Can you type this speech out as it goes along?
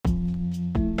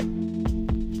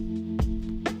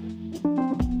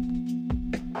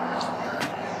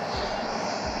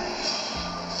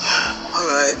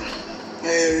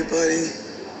everybody.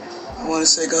 I want to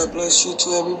say God bless you to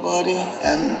everybody,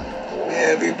 and may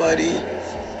everybody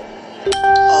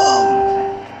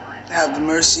have the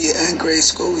mercy and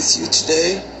grace go with you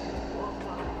today.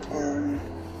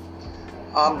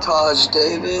 I'm Taj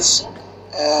Davis,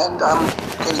 and I'm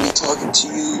going to be talking to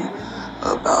you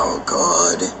about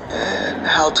God and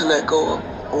how to let go of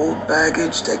old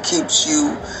baggage that keeps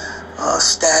you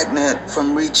stagnant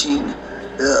from reaching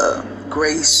the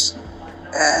grace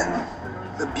and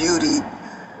the beauty,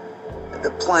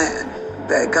 the plan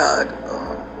that God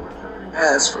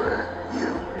has for you.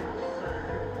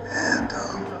 And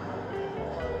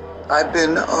I've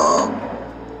been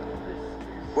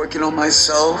working on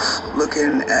myself,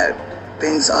 looking at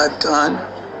things I've done,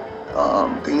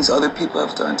 things other people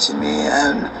have done to me,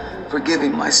 and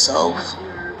forgiving myself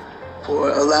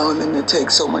for allowing them to take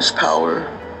so much power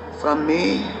from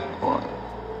me, or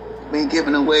me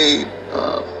giving away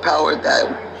power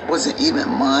that wasn't even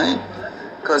mine.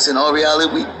 Because in all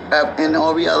reality,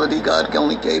 God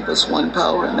only gave us one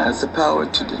power, and that's the power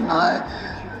to deny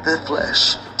the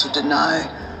flesh, to deny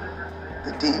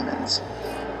the demons,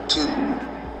 to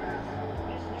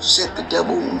sit the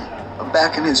devil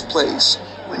back in his place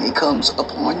when he comes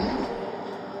upon you.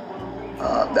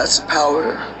 That's the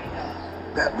power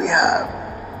that we have.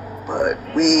 But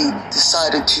we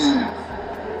decided to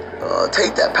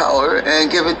take that power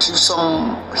and give it to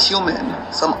some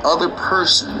human, some other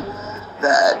person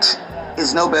that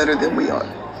is no better than we are.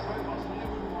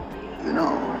 You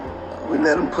know, we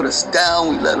let them put us down,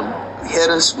 we let them hit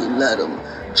us, we let them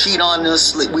cheat on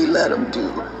us, we let them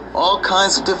do all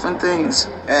kinds of different things.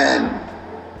 And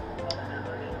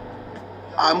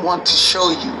I want to show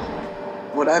you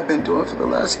what I've been doing for the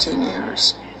last 10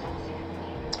 years.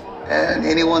 And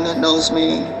anyone that knows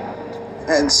me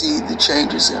and see the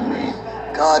changes in me,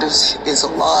 God is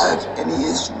alive, and He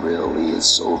is real. He is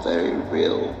so very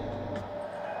real.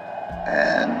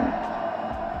 And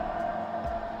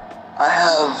I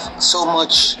have so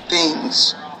much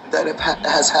things that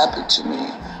has happened to me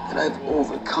that I've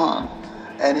overcome,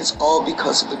 and it's all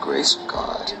because of the grace of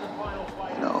God.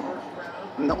 You know,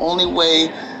 and the only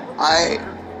way I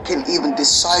can even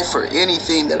decipher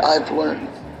anything that I've learned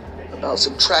about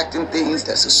subtracting things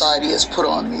that society has put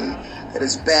on me, that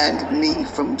has banned me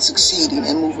from succeeding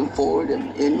and moving forward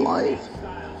in life,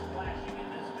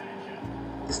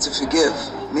 is to forgive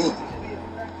me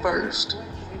first.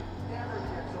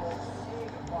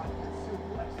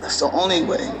 That's the only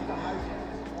way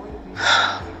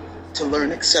to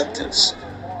learn acceptance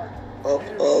of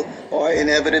our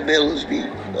inevitability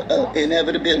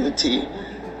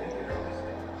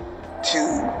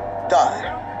to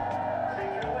die.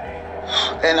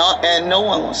 And no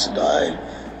one wants to die,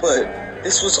 but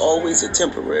this was always a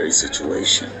temporary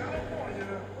situation.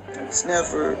 It's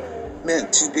never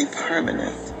meant to be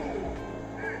permanent.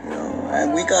 You know,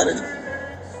 and we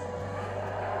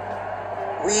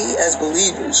as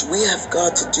believers, we have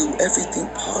got to do everything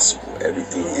possible,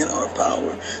 everything in our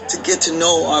power to get to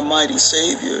know our mighty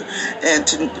Savior and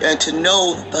to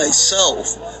know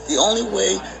thyself. The only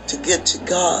way to get to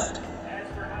God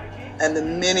and the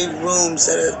many rooms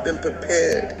that have been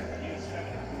prepared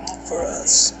for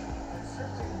us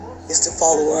is to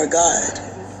follow our guide.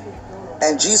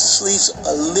 And Jesus leaves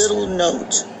a little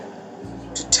note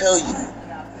to tell you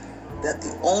that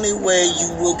the only way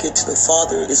you will get to the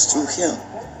Father is through Him.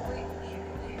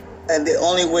 And the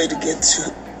only way to get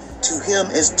to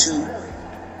Him is to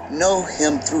know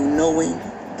Him through knowing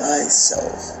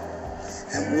thyself.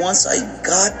 And once I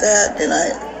got that and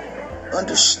I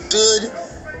understood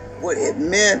what it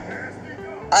meant,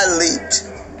 I leaped.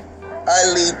 I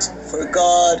leaped for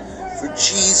God, for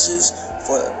Jesus,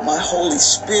 for my Holy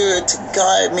Spirit to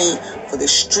guide me, for the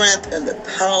strength and the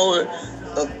power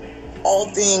of all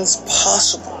things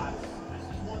possible.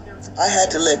 I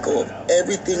had to let go of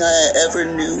everything I ever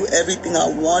knew, everything I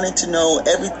wanted to know,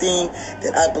 everything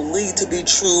that I believed to be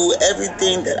true,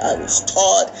 everything that I was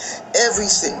taught,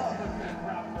 everything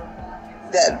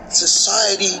that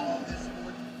society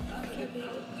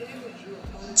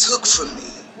took from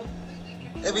me,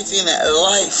 everything that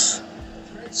life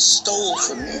stole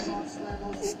from me.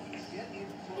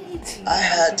 I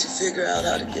had to figure out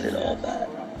how to get it all back.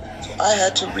 So I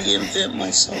had to reinvent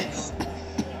myself.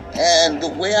 And the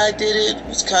way I did it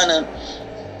was kind of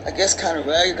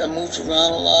ragged. I moved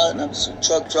around a lot, and I was a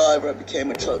truck driver. I became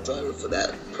a truck driver for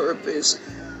that purpose.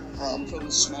 From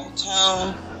a small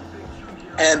town.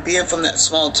 And being from that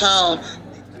small town,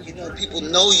 you know, people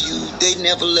know you. They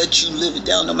never let you live it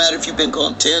down, no matter if you've been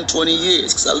gone 10, 20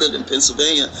 years. Because I lived in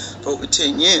Pennsylvania for over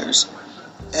 10 years.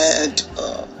 And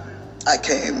I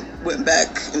went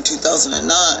back in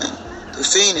 2009 to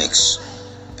Phoenix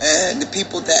And the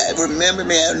people that remember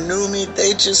me and knew me,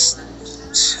 they just,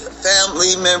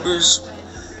 family members,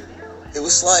 it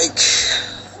was like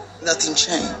nothing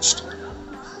changed.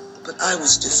 But I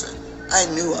was different. I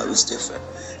knew I was different.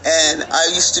 And I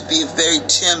used to be a very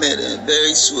timid and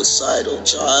very suicidal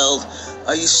child.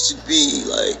 I used to be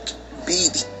like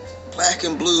beat black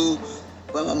and blue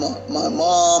by my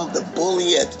mom, the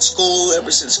bully at school.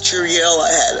 Ever since Curiel, I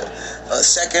had a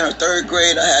second or third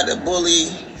grade, I had a bully.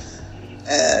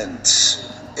 And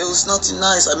it was nothing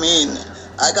nice. I mean,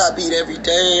 I got beat every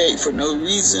day for no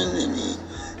reason. I mean,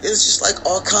 it was just like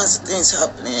all kinds of things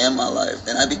happening in my life.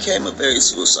 And I became a very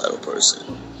suicidal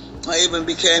person. I even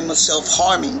became a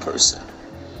self-harming person.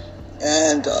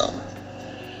 And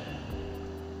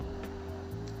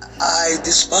I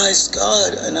despised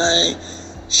God, and I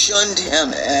shunned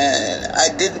him, and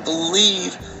I didn't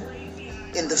believe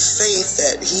in the faith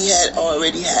that he had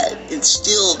already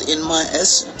instilled in my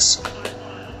essence.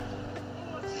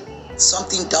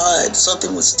 Something died,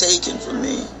 something was taken from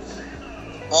me.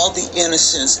 All the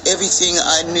innocence, everything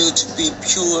I knew to be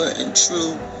pure and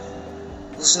true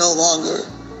was no longer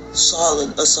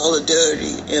a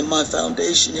solidarity in my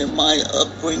foundation, in my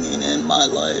upbringing, in my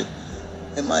life,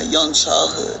 in my young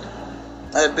childhood.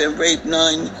 I've been raped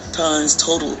 9 times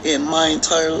total in my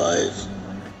entire life.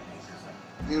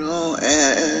 You know,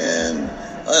 and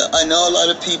I know a lot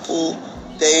of people,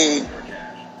 they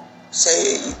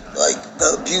say like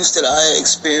the abuse that I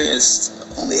experienced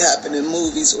only happened in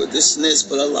movies or this and this,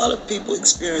 but a lot of people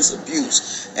experience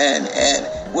abuse, and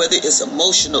whether it's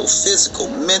emotional, physical,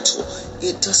 mental,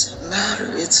 it doesn't matter.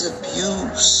 It's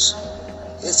abuse.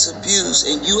 It's abuse,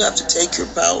 and you have to take your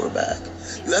power back.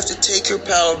 You have to take your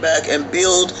power back and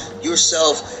build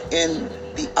yourself in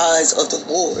the eyes of the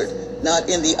Lord, not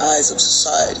in the eyes of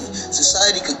society.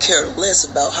 Society could care less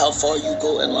about how far you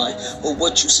go in life, or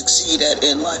what you succeed at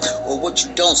in life, or what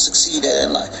you don't succeed at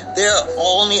in life. They're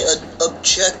only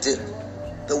objective.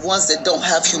 The ones that don't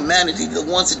have humanity, the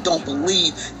ones that don't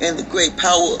believe in the great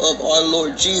power of our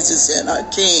Lord Jesus and our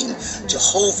King,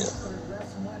 Jehovah.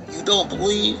 You don't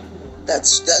believe?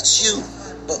 That's you.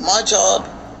 But my job,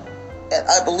 and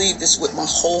I believe this with my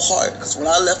whole heart, because when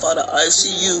I left out of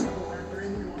ICU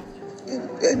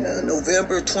in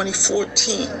November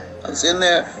 2014, I was in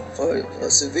there for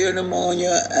severe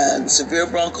pneumonia and severe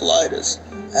bronchitis.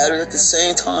 I had it at the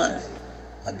same time.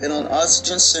 I've been on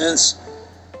oxygen since.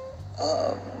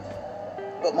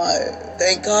 But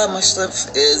thank God my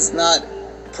stuff is not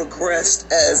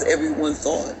progressed as everyone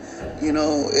thought. You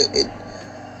know,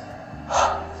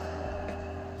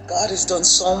 God has done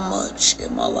so much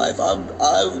in my life.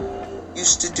 I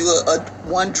used to do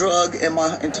one drug in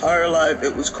my entire life.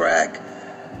 It was crack.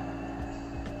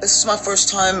 This is my first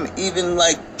time even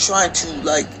trying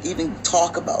to even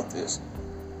talk about this.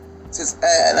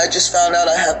 And I just found out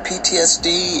I have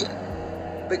PTSD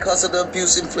because of the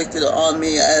abuse inflicted on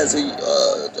me as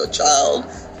a child,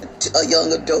 a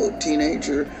young adult,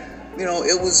 teenager. You know,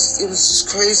 it was just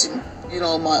crazy, you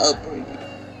know, my upbringing.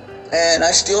 And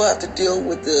I still have to deal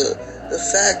with the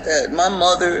fact that my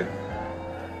mother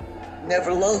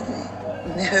never loved me.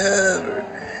 Never.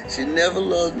 She never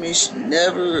loved me.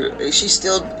 She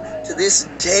still, to this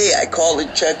day, I call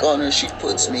and check on her. She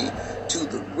puts me to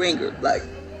the ringer,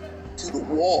 to the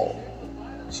wall.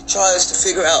 She tries to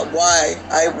figure out why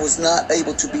I was not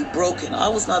able to be broken. I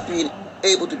was not being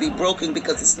able to be broken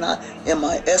because it's not in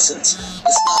my essence.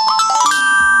 It's not,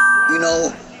 you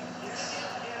know,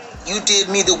 you did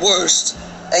me the worst.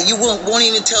 And you wouldn't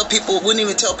even tell people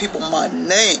my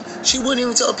name. She wouldn't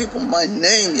even tell people my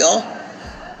name, y'all.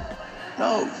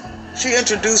 No. She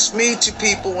introduced me to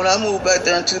people when I moved back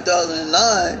there in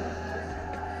 2009.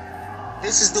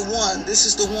 This is the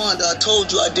one that I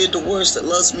told you I did the worst, that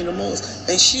loves me the most.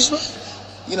 And she's right.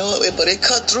 You know, but it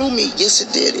cut through me. Yes,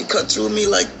 it did. It cut through me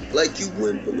like you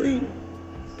wouldn't believe.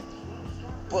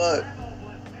 But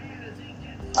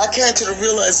I came to the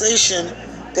realization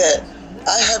that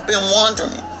I have been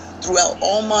wandering throughout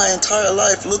all my entire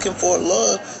life looking for a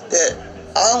love that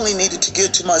I only needed to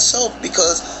give to myself,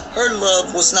 because her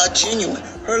love was not genuine.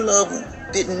 Her love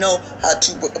didn't know how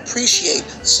to appreciate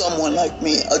someone like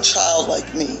me, a child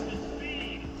like me.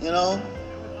 You know?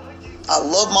 I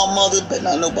love my mother, but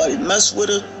not nobody mess with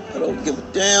her. I don't give a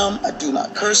damn. I do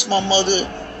not curse my mother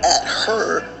at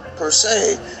her, per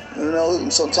se. You know,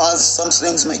 sometimes some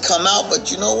things may come out, but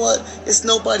you know what? It's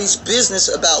nobody's business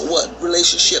about what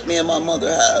relationship me and my mother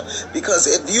have. Because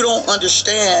if you don't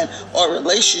understand our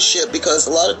relationship, because a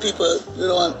lot of people, you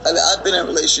know, I've been in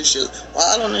relationships, well,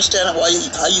 I don't understand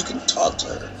how you can talk to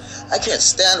her. I can't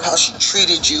stand how she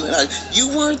treated you, and you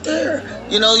weren't there.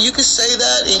 You know, you can say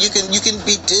that, and you can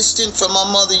be distant from my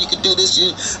mother. You can do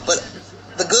this, but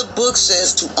the good book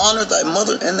says to honor thy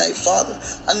mother and thy father.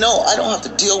 I know I don't have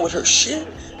to deal with her shit.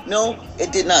 No,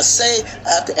 it did not say I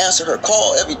have to answer her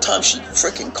call every time she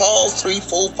freaking calls 3,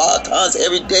 4, 5 times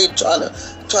every day trying to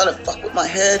fuck with my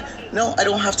head. No, I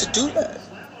don't have to do that.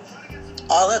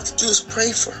 All I have to do is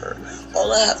pray for her.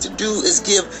 All I have to do is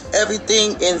give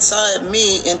everything inside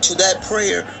me into that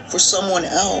prayer for someone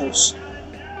else.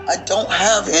 I don't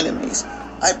have enemies.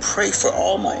 I pray for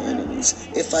all my enemies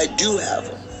if I do have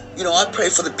them. You know, I pray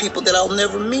for the people that I'll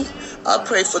never meet. I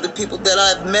pray for the people that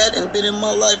I've met and been in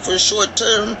my life for a short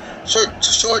time,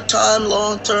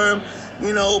 long term,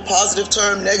 you know, positive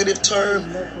term, negative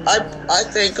term. I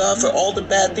thank God for all the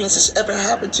bad things that's ever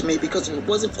happened to me, because if it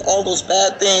wasn't for all those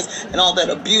bad things and all that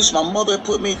abuse my mother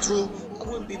put me through, I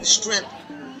wouldn't be the strength,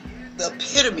 the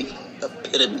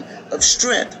epitome of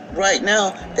strength right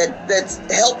now that's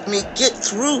helped me get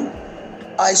through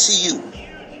ICU.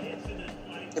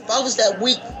 If I was that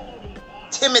weak,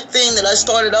 timid thing that I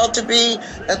started out to be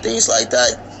and things like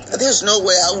that, there's no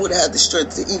way I would have had the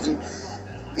strength to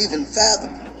even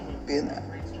fathom being that,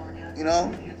 you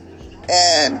know.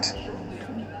 And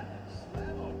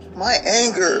my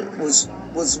anger was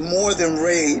more than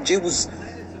rage. It was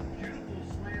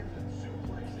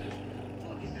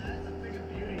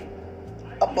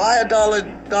a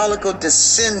diabolical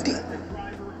descending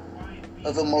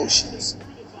of emotions.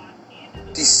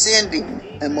 Descending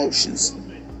emotions.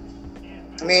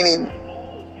 Meaning,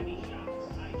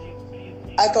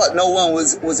 I thought no one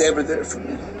was ever there for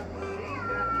me.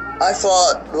 I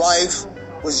thought life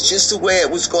was just the way it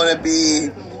was going to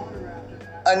be.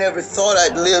 I never thought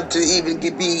I'd live to even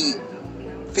be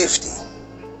 50,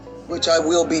 which I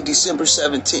will be December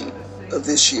 17th of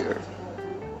this year.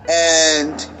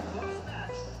 And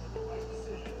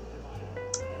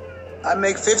I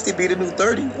make 50 be the new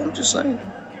 30. I'm just saying.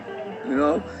 You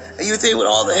know? And you think with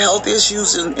all the health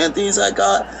issues and things I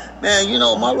got, man, you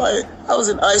know, my life, I was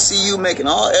in ICU making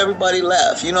everybody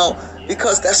laugh, you know,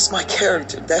 because that's my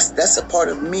character. That's a part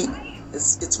of me.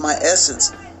 It's my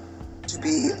essence to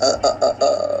be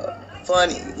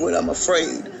funny when I'm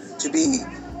afraid, to be,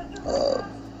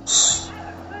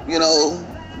 you know,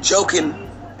 joking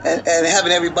and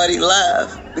having everybody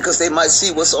laugh because they might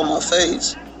see what's on my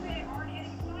face.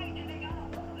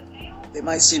 They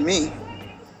might see me.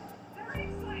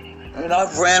 And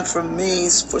I've ran from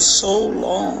me's for so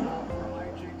long.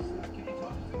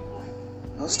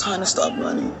 It's time to stop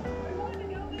running.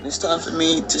 It's time for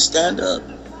me to stand up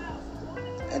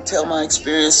and tell my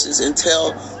experiences and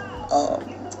tell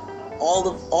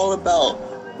all about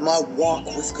my walk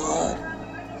with God.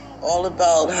 All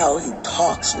about how He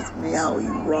talks with me, how He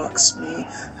rocks me,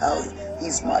 how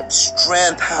He's my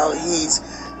strength, how He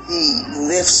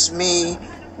lifts me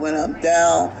when I'm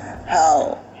down,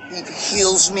 how He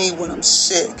heals me when I'm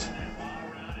sick.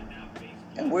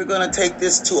 And we're going to take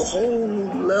this to a whole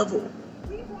new level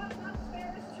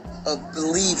of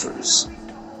believers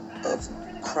of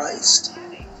Christ.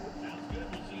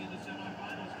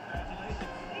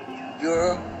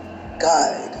 Your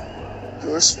guide,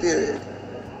 your spirit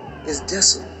is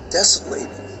desolated.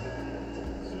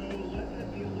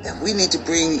 And we need to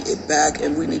bring it back,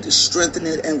 and we need to strengthen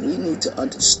it, and we need to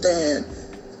understand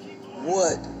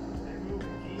what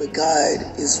the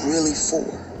guide is really for.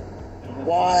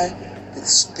 Why the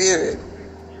spirit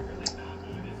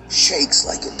shakes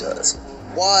like it does.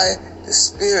 Why the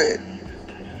spirit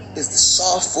is the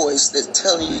soft voice that's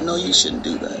telling you, no, you shouldn't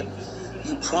do that.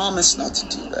 You promise not to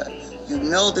do that. You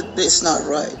know that it's not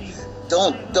right.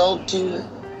 Don't do it.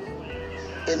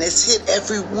 And it's hit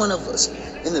every one of us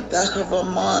in the back of our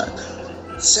mind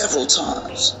several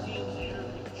times.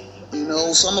 You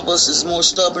know, some of us is more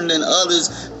stubborn than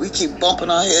others. We keep bumping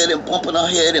our head and bumping our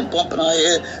head and bumping our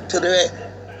head till there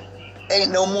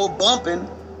ain't no more bumping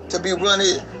to be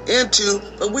running into,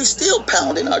 but we still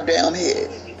pounding our damn head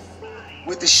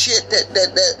with the shit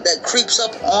that creeps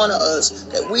up on us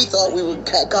that we thought we would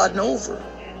have gotten over.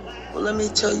 Well, let me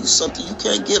tell you something. You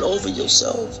can't get over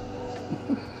yourself.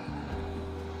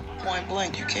 Point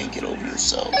blank, you can't get over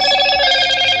yourself.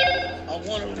 I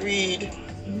want to read.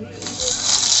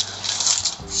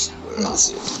 Where is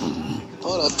it?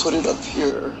 Thought I put it up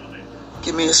here.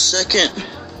 Give me a second.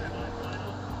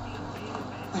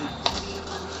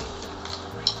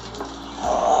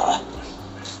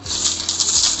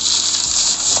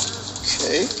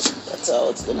 Okay, that's how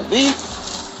it's gonna be.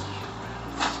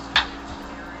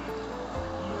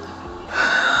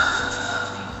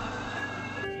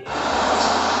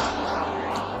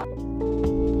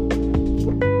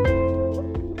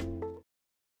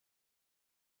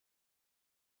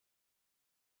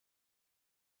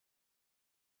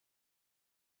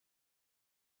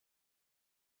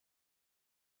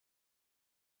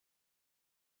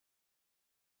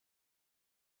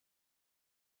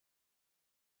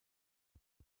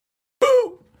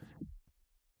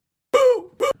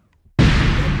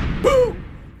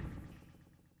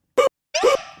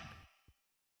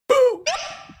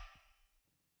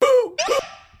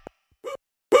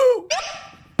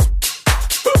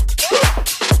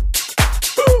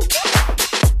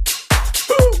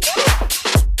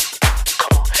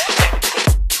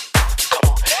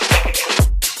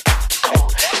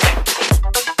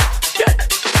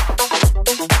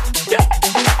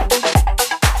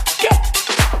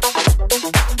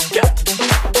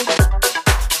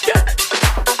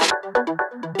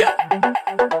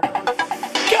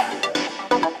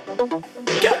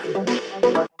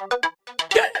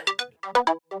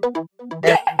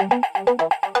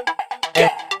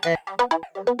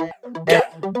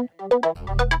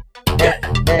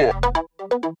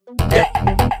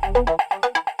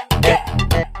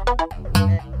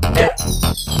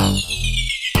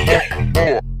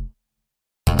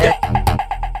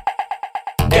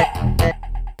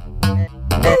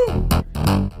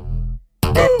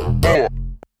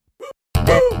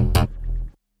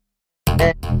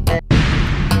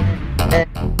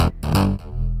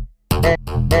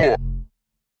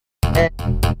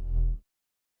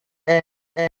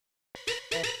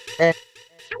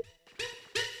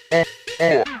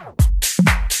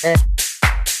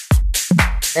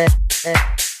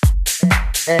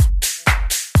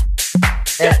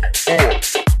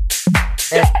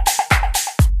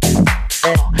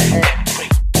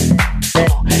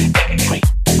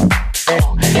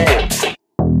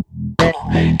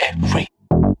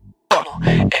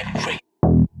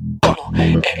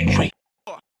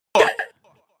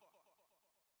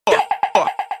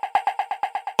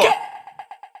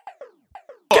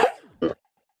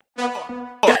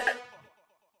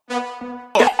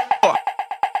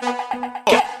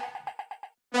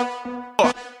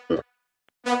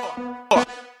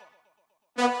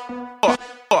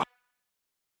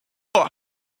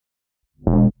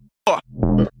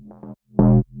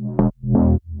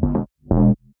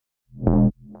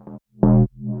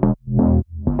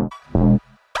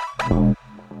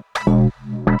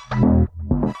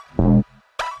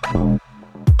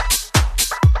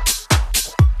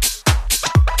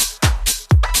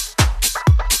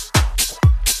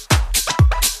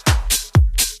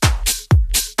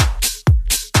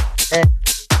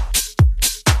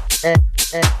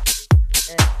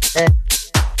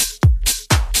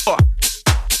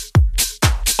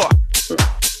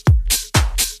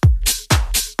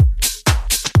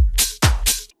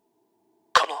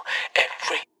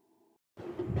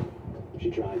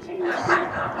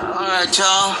 Alright,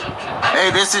 y'all.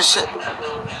 Hey, this is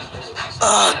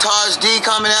Taj D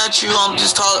coming at you. I'm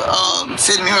just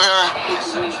sitting here.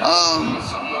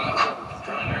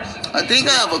 I think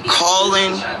I have a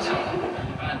calling.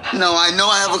 No, I know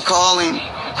I have a calling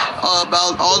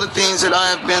about all the things that I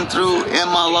have been through in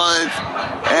my life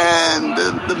and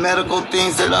the medical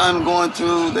things that I'm going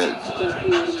through that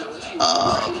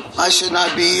I should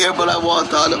not be here, but I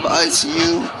walked out of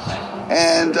ICU.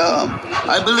 And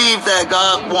I believe that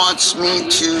God wants me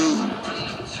to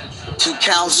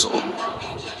counsel,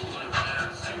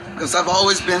 because I've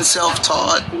always been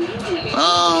self-taught.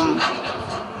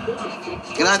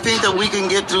 And I think that we can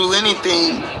get through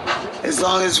anything as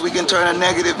long as we can turn a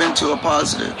negative into a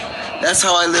positive. That's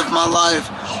how I live my life,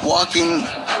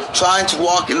 trying to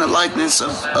walk in the likeness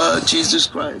of Jesus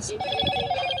Christ.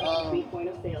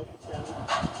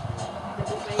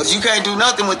 Because you can't do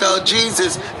nothing without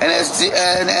Jesus, and as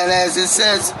it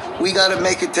says, we got to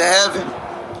make it to heaven,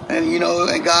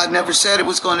 and God never said it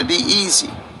was going to be easy.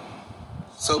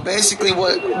 So basically,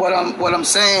 what I'm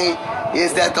saying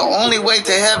is that the only way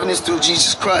to heaven is through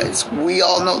Jesus Christ. We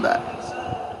all know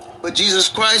that, but Jesus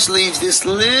Christ leaves this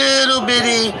little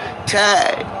bitty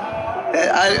tag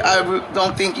that I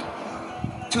don't think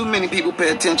too many people pay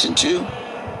attention to.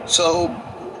 So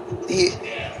the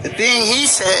thing he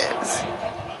says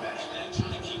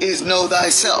is know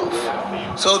thyself.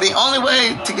 So the only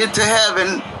way to get to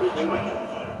heaven,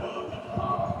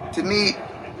 to meet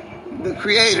the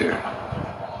Creator,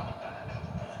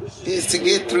 is to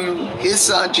get through His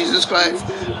Son, Jesus Christ,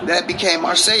 that became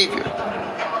our Savior.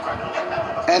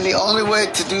 And the only way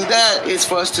to do that is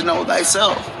for us to know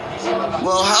thyself.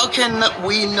 Well, how can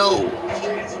we know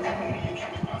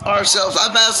ourselves?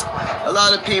 I've asked a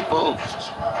lot of people,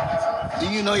 do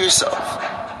you know yourself?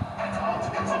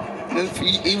 If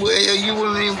you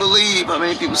wouldn't even believe how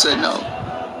many people said no.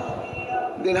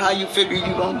 Then how you figure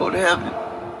you're going to go to heaven?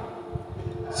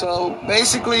 So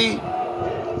basically,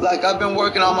 like, I've been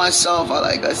working on myself.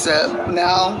 Like I said,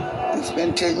 now it's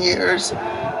been 10 years.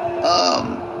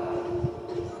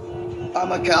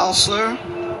 I'm a counselor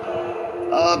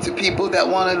to people that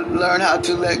want to learn how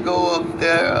to let go of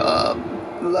their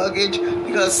luggage.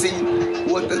 Because see,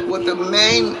 what the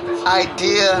main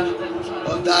idea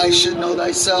of thou should know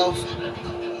thyself,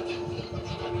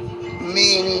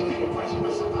 meaning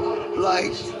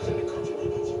like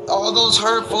all those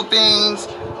hurtful things,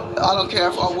 I don't care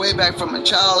if all way back from a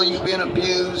child you've been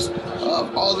abused,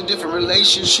 all the different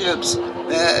relationships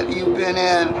that you've been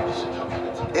in,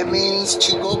 it means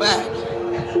to go back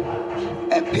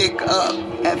and pick up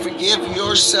and forgive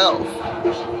yourself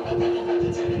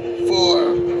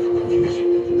for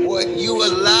what you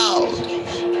allowed,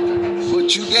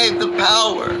 what you gave the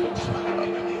power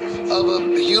of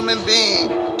a human being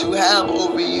to have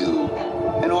over you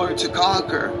in order to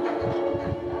conquer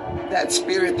that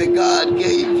spirit that God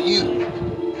gave you.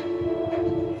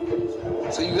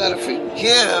 So you got to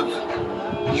forgive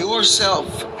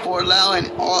yourself for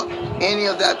allowing any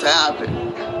of that to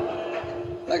happen.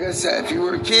 Like I said, if you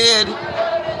were a kid,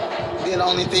 then the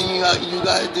only thing you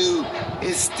got to do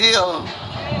is still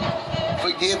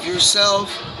forgive yourself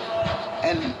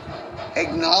and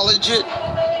acknowledge it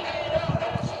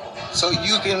so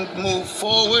you can move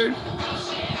forward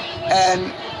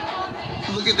and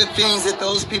look at the things that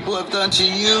those people have done to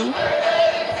you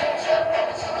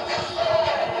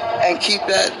and keep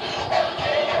that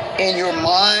in your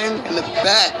mind, in the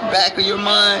back of your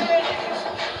mind,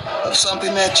 of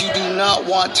something that you do not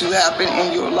want to happen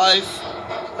in your life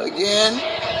again.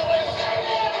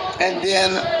 And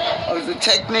then the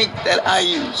technique that I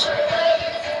use,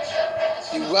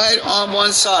 you write on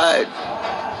one side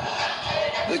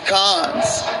the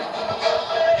cons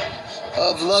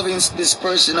of loving this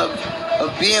person,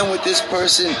 of being with this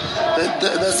person.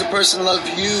 Does the person love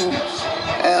you?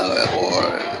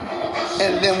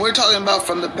 And then we're talking about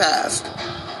from the past.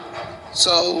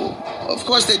 So, of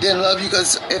course they didn't love you,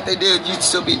 because if they did, you'd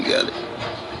still be together.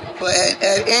 But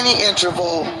at any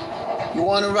interval, you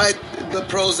want to write the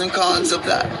pros and cons of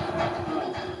that.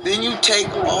 Then you take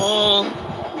all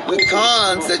the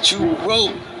cons that you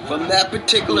wrote from that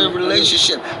particular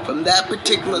relationship, from that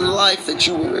particular life that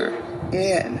you were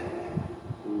in,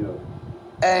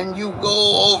 and you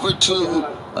go over to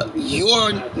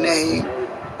your name,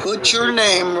 put your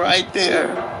name right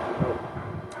there,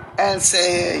 and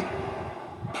say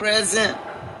present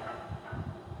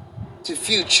to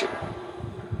future.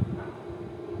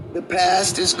 The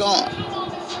past is gone.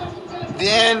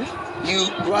 Then you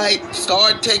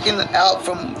start taking it out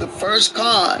from the first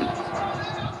con.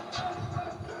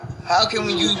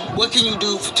 What can you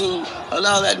do to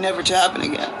allow that never to happen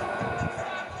again?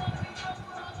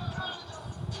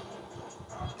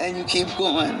 And you keep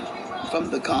going from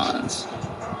the cons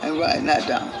and writing that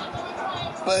down.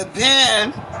 But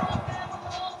then,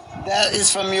 that is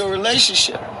from your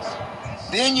relationship.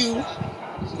 Then you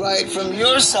write from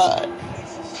your side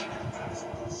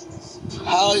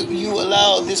how you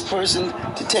allowed this person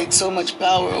to take so much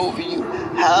power over you.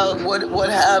 What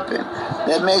happened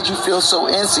that made you feel so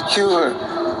insecure?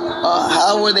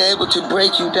 How were they able to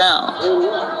break you down?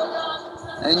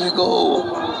 And you go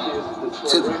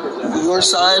to your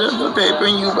side of the paper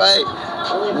and you write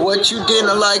what you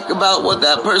didn't like about what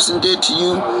that person did to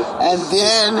you, and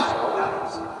then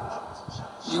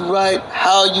you write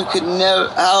how you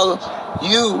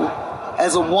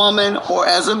as a woman or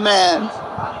as a man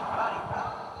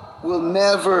will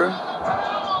never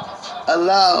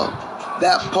allow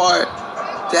that part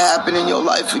to happen in your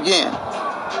life again.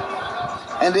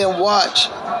 And then watch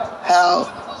how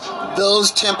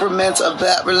those temperaments of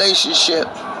that relationship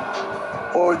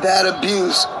or that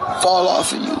abuse fall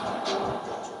off of you.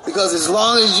 Because as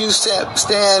long as you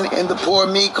stand in the poor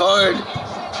me card,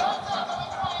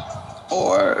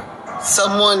 or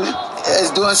someone is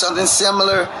doing something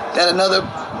similar that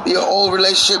your old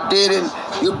relationship did, and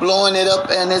you're blowing it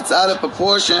up and it's out of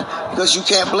proportion, because you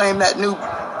can't blame that new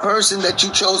person that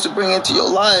you chose to bring into your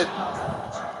life.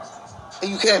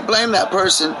 You can't blame that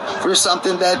person for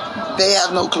something that they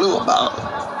have no clue about.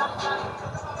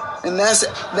 And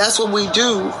that's what we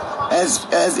do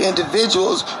as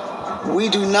individuals. We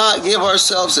do not give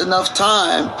ourselves enough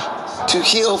time to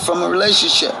heal from a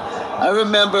relationship. I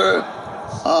remember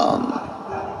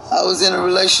I was in a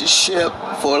relationship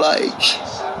for I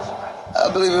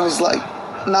believe it was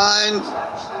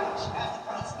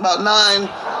about 9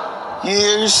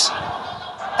 years.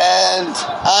 And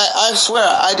I swear,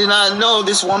 I did not know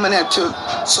this woman had took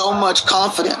so much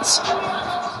confidence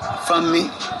from me.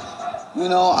 You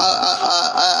know,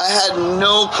 I had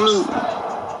no clue.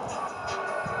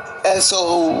 And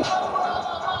so,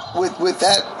 with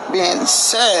that being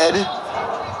said,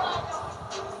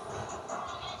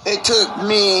 it took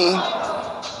me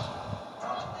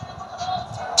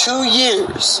 2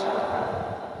 years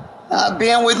not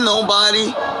being with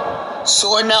nobody,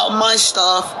 sorting out my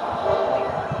stuff,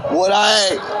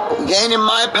 gaining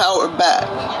my power back.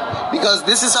 Because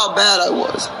this is how bad I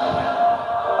was.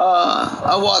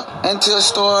 I walk into a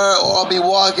store, or I'll be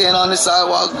walking on the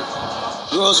sidewalk,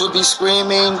 girls would be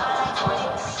screaming,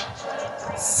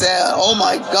 saying, "Oh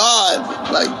my God,"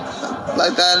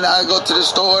 like that, and I go to the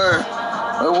store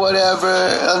or whatever,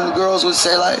 and the girls would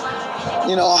say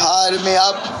hi to me.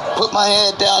 I put my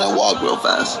head down and walk real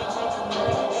fast.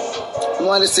 I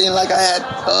wanted to seem like I had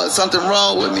something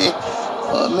wrong with me,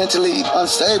 mentally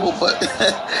unstable, but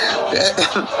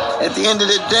at the end of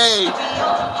the day,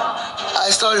 I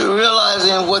started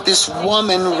realizing what this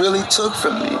woman really took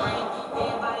from me.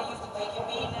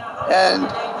 And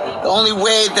the only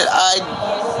way that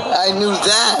I knew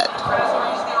that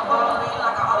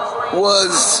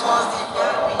was,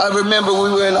 I remember we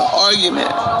were in an argument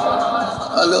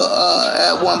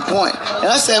at one point. And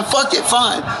I said, fuck it,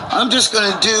 fine. I'm just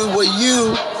going to do what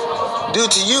you do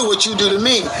to you, what you do to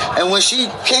me. And when she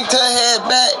kicked her head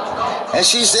back and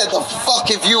she said, the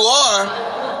fuck if you are,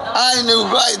 I knew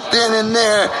right then and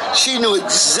there, she knew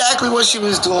exactly what she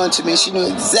was doing to me. She knew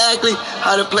exactly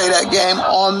how to play that game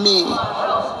on me.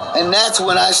 And that's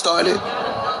when I started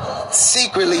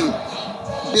secretly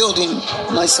building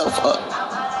myself up.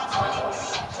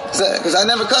 Because I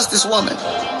never cussed this woman.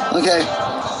 Okay?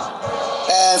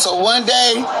 And so one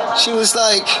day, she was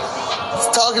like,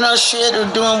 talking her shit or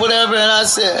doing whatever, and I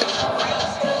said,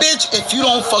 bitch, if you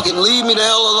don't fucking leave me the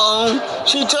hell alone.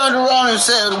 She turned around and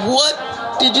said, what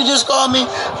did you just call me?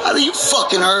 I said, you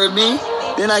fucking heard me.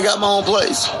 Then I got my own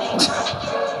place.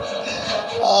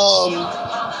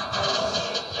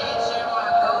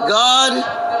 God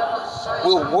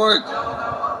will work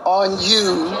on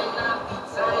you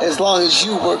as long as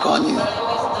you work on you.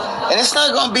 And it's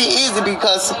not going to be easy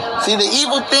because, see, the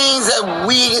evil things that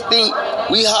we think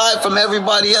we hide from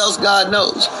everybody else, God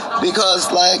knows. Because,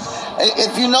 like,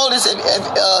 if you notice,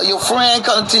 if your friend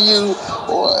comes to you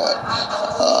or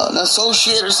an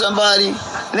associate or somebody,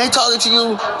 and they talking to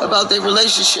you about their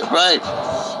relationship, right?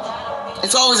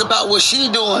 It's always about what she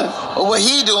doing or what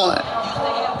he doing.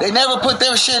 They never put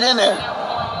their shit in there.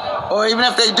 Or even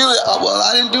if they do it, oh, well,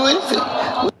 I didn't do anything.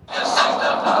 All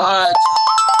right.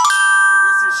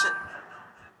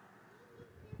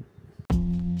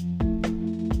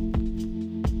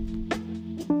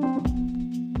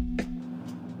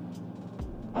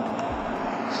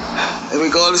 And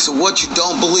regardless of what you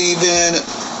don't believe in,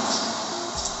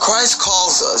 Christ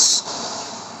calls us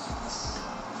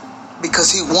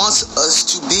because he wants us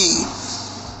to be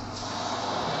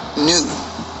new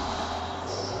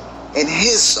in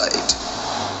his sight.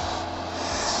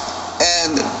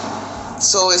 And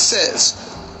so it says,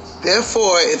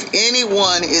 therefore, if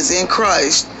anyone is in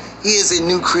Christ, he is a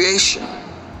new creation.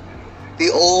 The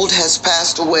old has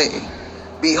passed away.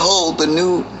 Behold, the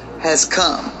new has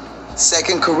come.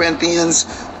 2 Corinthians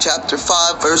chapter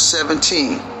 5, verse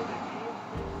 17.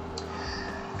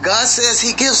 God says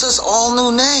he gives us all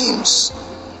new names.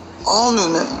 All new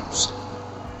names.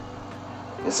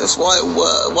 That's why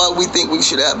we think we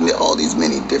should have all these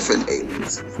many different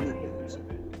aliens.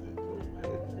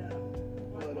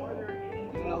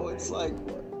 You know, it's like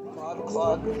 5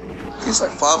 o'clock. It's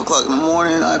like 5 o'clock in the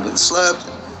morning. I've been slept.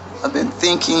 I've been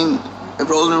thinking,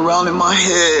 rolling around in my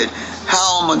head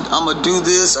how I'm gonna do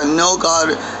this. I know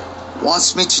God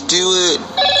wants me to do it.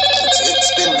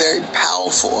 It's been very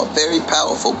powerful, a very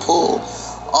powerful pull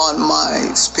on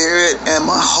my spirit and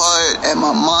my heart and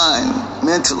my mind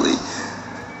mentally.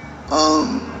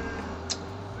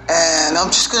 And I'm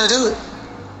just gonna do it.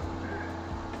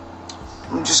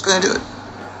 I'm just gonna do it.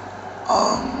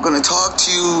 I'm gonna talk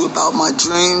to you about my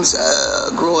dreams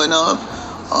growing up.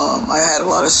 I had a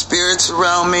lot of spirits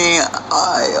around me.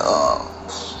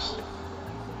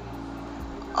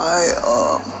 I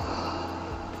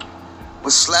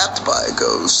was slapped by a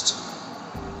ghost.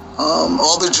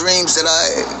 All the dreams that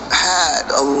I had,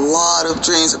 a lot of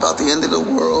dreams about the end of the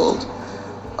world,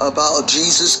 about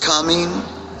Jesus coming,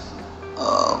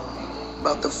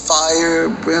 about the fire,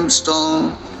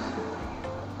 brimstone.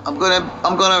 I'm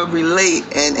gonna relate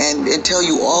and tell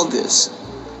you all this.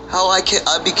 How I came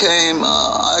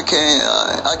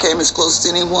as close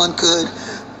as anyone could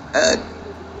at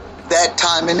that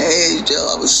time and age.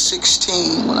 I was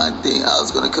 16 when I think I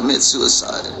was going to commit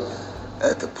suicide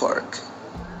at the park.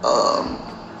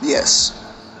 Yes.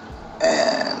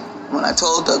 And when I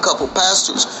told a couple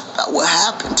pastors about what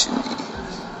happened to me,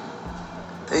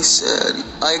 they said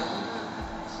I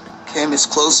came as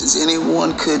close as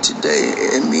anyone could today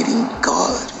in meeting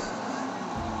God.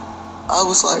 I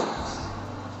was like,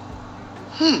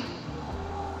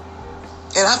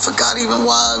 And I forgot even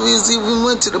why I even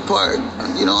went to the park.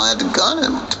 You know, I had the gun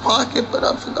in my pocket, but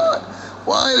I forgot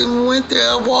why I even went there.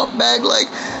 I walked back like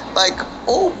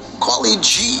oh, golly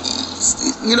geez,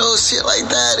 you know, shit like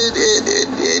that.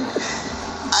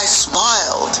 I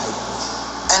smiled,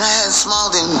 and I hadn't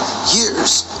smiled in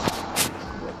years.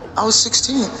 I was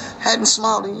 16, hadn't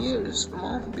smiled in years from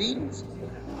all the beatings.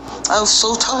 I was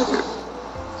so tired.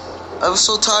 I was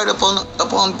so tired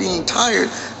upon being tired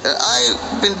that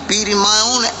I've been beating my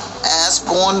own ass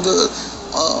going to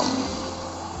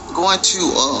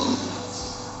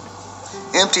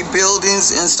empty buildings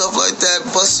and stuff like that,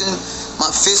 busting my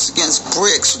fist against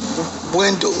bricks,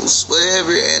 windows,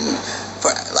 whatever, and for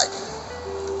like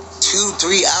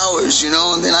 2-3 hours,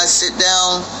 and then I sit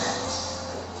down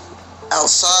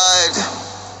outside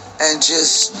and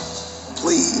just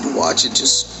bleed, watch it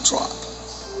just drop.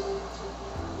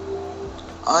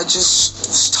 I just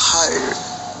was tired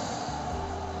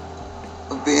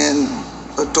of being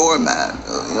a doormat,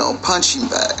 punching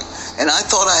bag. And I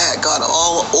thought I had got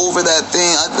all over that thing.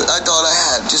 I thought I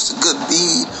had just a good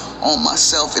bead on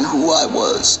myself and who I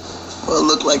was. Well, it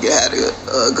looked like it had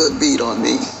a good bead on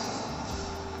me.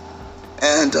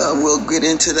 And we'll get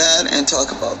into that and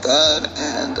talk about that.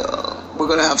 And we're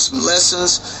going to have some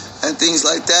lessons and things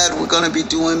like that. We're going to be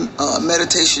doing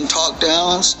meditation talk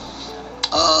downs.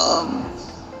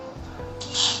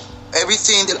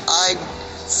 Everything that I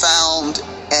found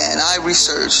and I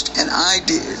researched and I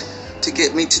did to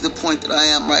get me to the point that I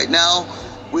am right now,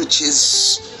 which is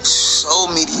so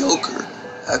mediocre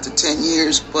after 10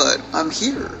 years, but I'm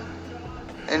here.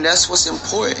 And that's what's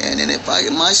important. And if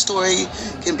my story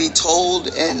can be told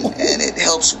and it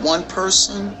helps one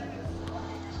person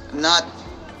not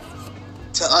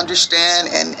to understand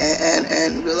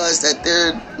and realize that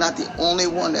they're not the only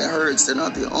one that hurts, they're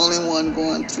not the only one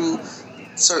going through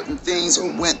certain things or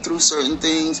went through certain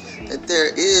things, that there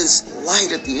is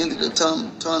light at the end of the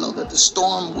tunnel, that the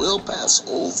storm will pass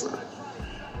over.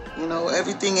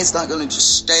 Everything is not going to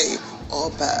just stay all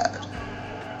bad.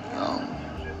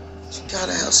 You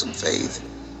gotta have some faith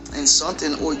in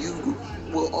something, or you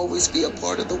will always be a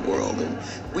part of the world. And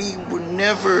we were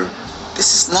never,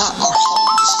 this is not our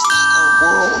home, this is not our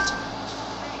world.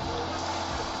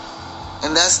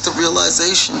 And that's the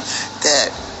realization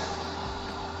that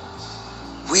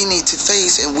we need to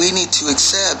face, and we need to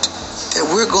accept that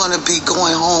we're going to be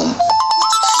going home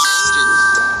with the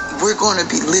Creator. We're going to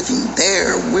be living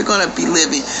there. We're going to be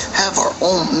have our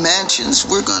own mansions.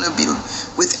 We're going to be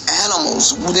with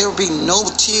animals. There will be no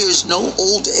tears, no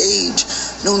old age,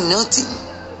 no nothing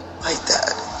like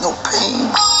that. No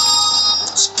pain.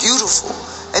 It's beautiful.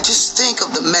 And just think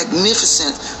of the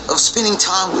magnificence of spending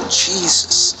time with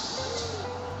Jesus.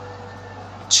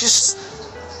 Just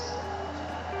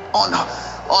on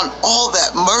all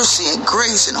that mercy and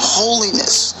grace and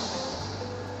holiness.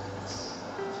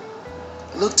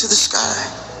 Look to the sky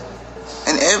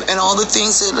and all the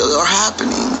things that are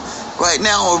happening right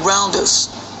now around us.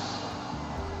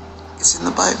 It's in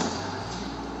the Bible.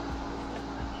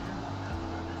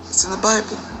 It's in the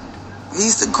Bible.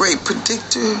 He's the great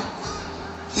predictor.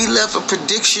 He left a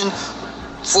prediction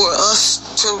for us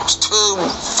to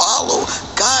follow,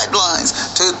 guidelines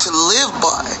to live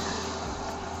by.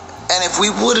 And if we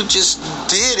would have just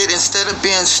did it instead of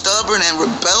being stubborn and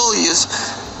rebellious,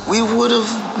 we would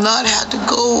have not had to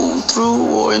go through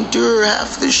or endure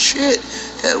half the shit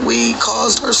that we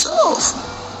caused ourselves.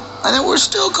 And that we're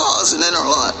still causing in our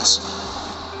lives.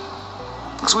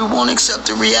 Because we won't accept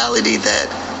the reality that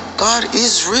God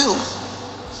is real.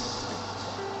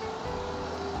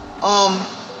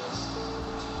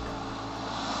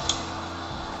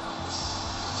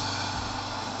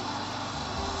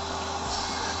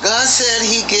 God said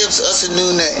he gives us a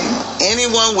new name.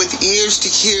 Anyone with ears to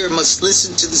hear must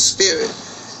listen to the Spirit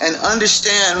and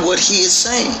understand what he is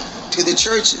saying to the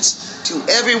churches. To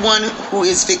everyone who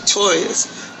is victorious,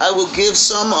 I will give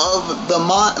some of the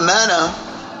manna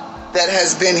that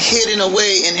has been hidden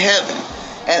away in heaven,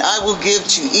 and I will give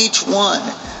to each one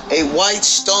a white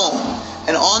stone,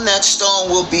 and on that stone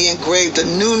will be engraved a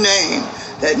new name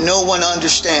that no one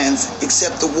understands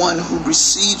except the one who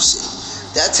receives it.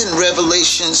 That's in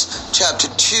Revelations chapter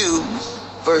 2,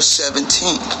 verse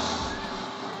 17.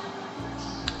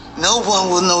 No one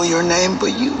will know your name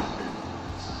but you.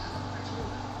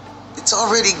 It's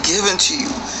already given to you.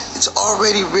 It's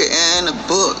already written in a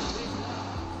book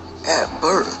at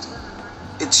birth.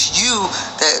 It's you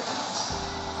that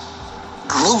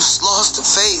lost the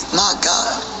faith, not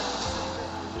God.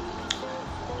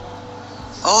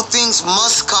 All things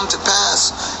must come to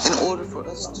pass in order for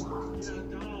us to.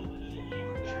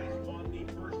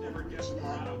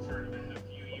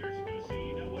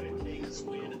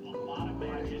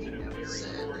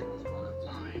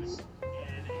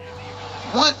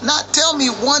 Not tell me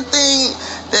one thing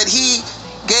that he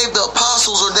gave the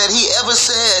apostles, or that he ever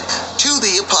said to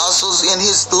the apostles in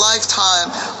his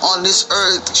lifetime on this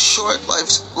earth, short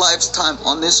lifetime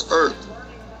on this earth.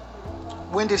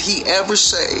 When did he ever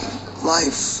say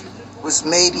life was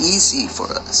made easy for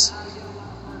us?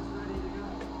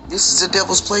 This is the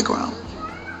devil's playground.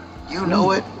 You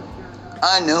know it.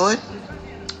 I know it.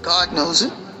 God knows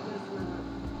it.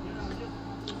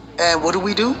 And what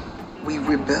do? We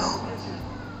rebel.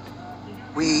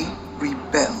 We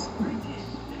rebel.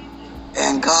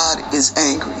 and God is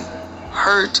angry,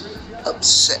 hurt,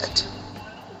 upset.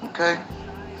 Okay?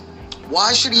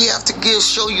 Why should he have to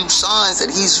show you signs that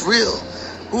he's real?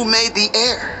 Who made the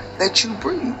air that you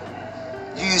breathe?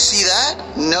 Do you see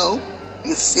that? No.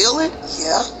 You feel it?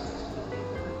 Yeah.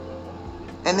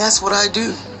 And that's what I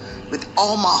do with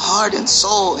all my heart and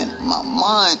soul and my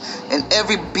mind and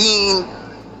every being,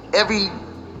 every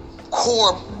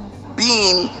core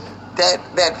being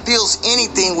that feels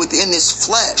anything within this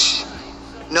flesh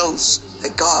knows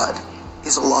that God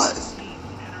is alive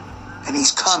and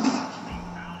he's coming.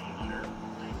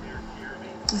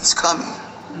 He's coming.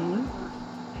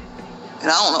 And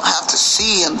I don't have to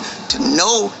see him to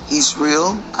know he's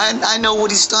real. I know what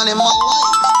he's done in my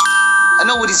life. I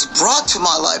know what he's brought to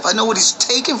my life. I know what he's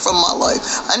taken from my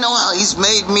life. I know how he's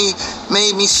made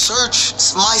me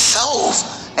search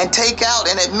myself and take out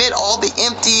and admit all the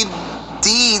empty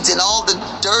deeds and all the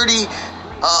dirty,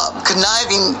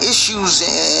 conniving issues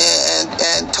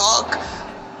and talk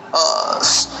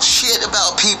shit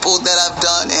about people that I've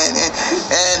done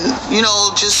and you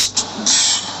know, just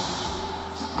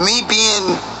me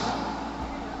being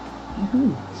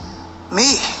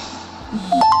me.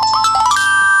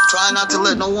 Try not to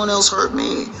let no one else hurt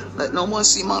me. Let no one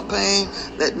see my pain.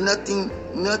 Let nothing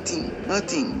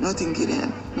get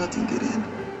in. Nothing get in.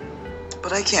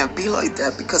 But I can't be like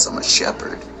that because I'm a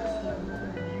shepherd.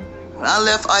 When I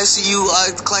left ICU,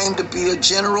 I claimed to be a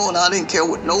general and I didn't care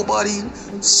what nobody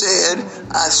said.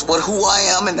 That's who I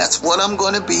am and that's what I'm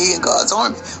going to be in God's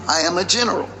army. I am a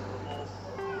general.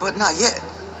 But not yet.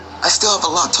 I still have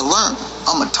a lot to learn.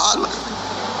 I'm a toddler.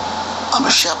 I'm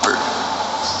a shepherd.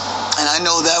 And I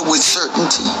know that with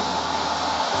certainty.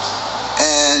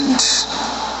 And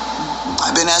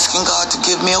I've been asking God to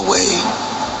give me a way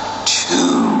to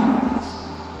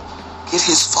get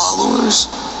his followers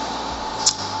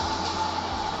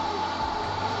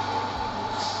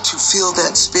to feel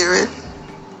that spirit,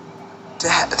 to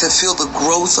feel the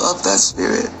growth of that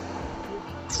spirit.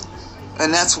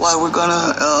 And that's why we're going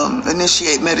to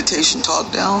initiate meditation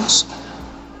talk downs.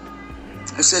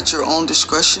 It's at your own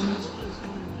discretion.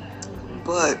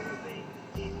 But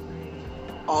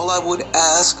all I would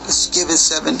ask is give it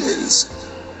 7 days.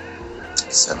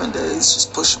 7 days,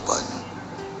 just push a button.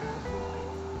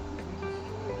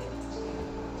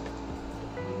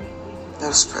 Let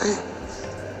us pray.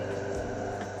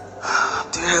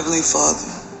 Dear Heavenly Father,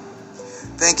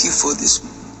 thank you for this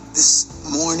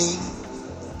morning.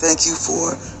 Thank you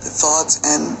for the thoughts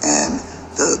and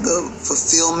the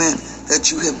fulfillment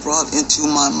that you have brought into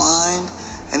my mind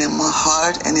and in my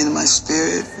heart and in my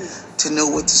spirit to know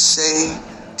what to say,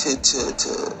 to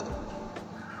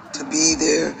be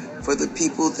there for the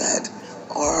people that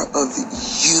are of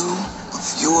you, of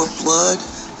your blood,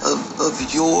 of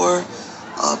your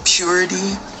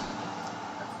purity,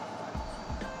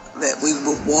 that we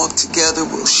will walk together,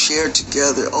 we'll share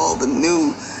together all the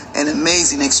new and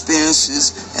amazing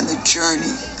experiences and the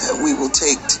journey that we will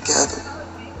take together.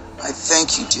 I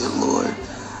thank you, dear Lord,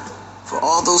 for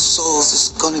all those souls that's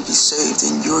going to be saved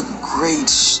in your great,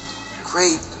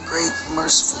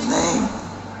 merciful name.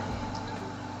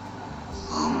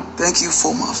 Thank you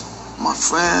for my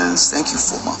friends. Thank you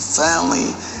for my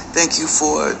family. Thank you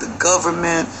for the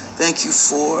government. Thank you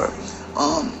for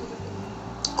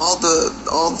all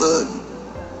the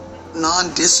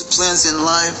non-disciplines in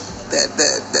life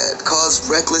that cause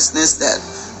recklessness, that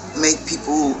make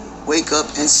people wake up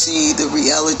and see the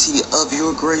reality of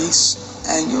your grace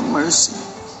and your mercy.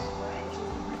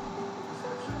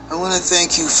 I want to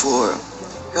thank you for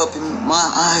helping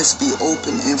my eyes be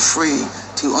open and free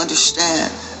to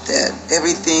understand that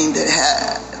everything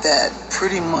that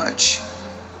pretty much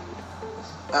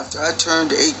after I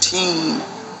turned 18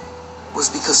 was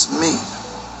because of me.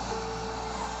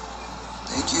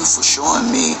 Thank you for showing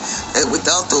me that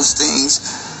without those things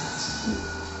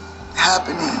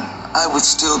happening, I would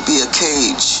still be in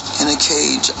a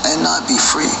cage and not be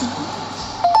free.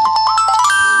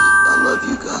 I love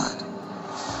you, God.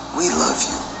 We love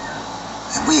you.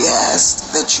 And we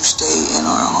ask that you stay in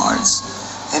our hearts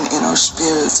and in our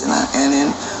spirits and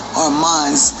in our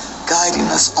minds, guiding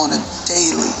us on a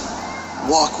daily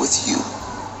walk with you.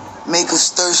 Make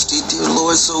us thirsty, dear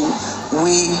Lord, so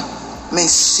we may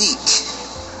seek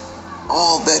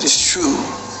all that is true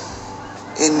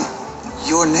in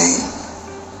your name.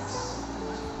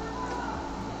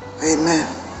 Amen.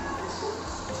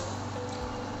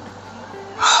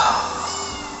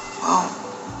 Well,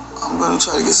 I'm going to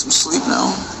try to get some sleep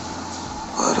now.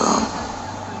 But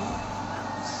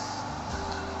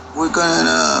we're going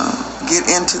to get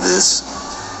into this.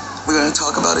 We're going to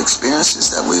talk about experiences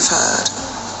that we've had.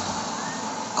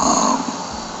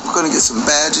 We're going to get some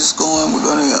badges going. We're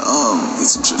going to get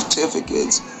some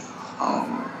certificates.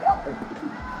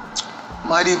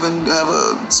 Might even have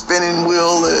a spinning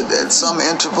wheel at some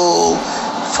interval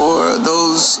for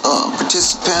those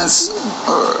participants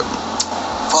or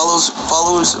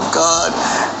followers of God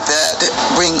that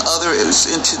bring others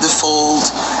into the fold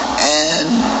and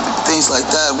things like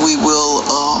that. We will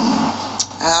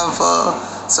have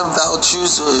some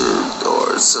vouchers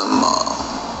or some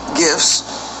gifts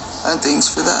and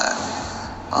things for that.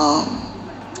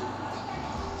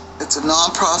 It's a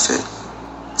non-profit,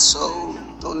 so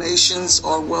donations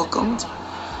are welcomed.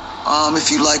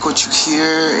 If you like what you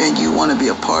hear and you want to be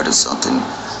a part of something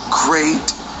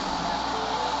great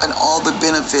and all the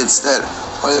benefits that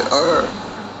are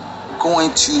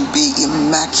going to be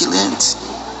immaculate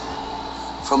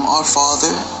from our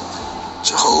Father,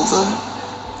 Jehovah,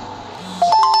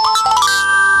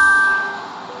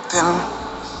 then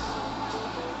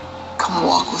come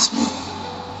walk with me.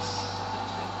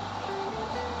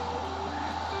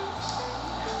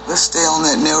 Let's stay on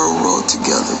that narrow road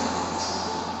together.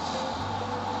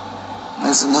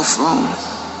 There's enough room.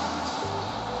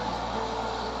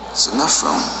 There's enough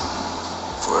room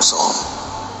for us all.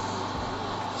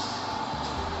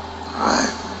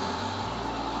 Alright.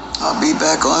 I'll be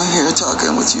back on here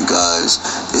talking with you guys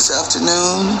this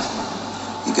afternoon.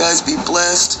 You guys be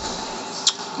blessed.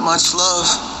 Much love.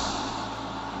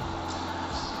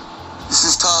 This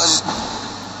is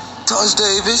Taj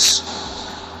Davis.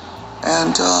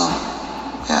 And,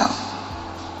 yeah.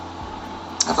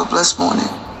 Have a blessed morning.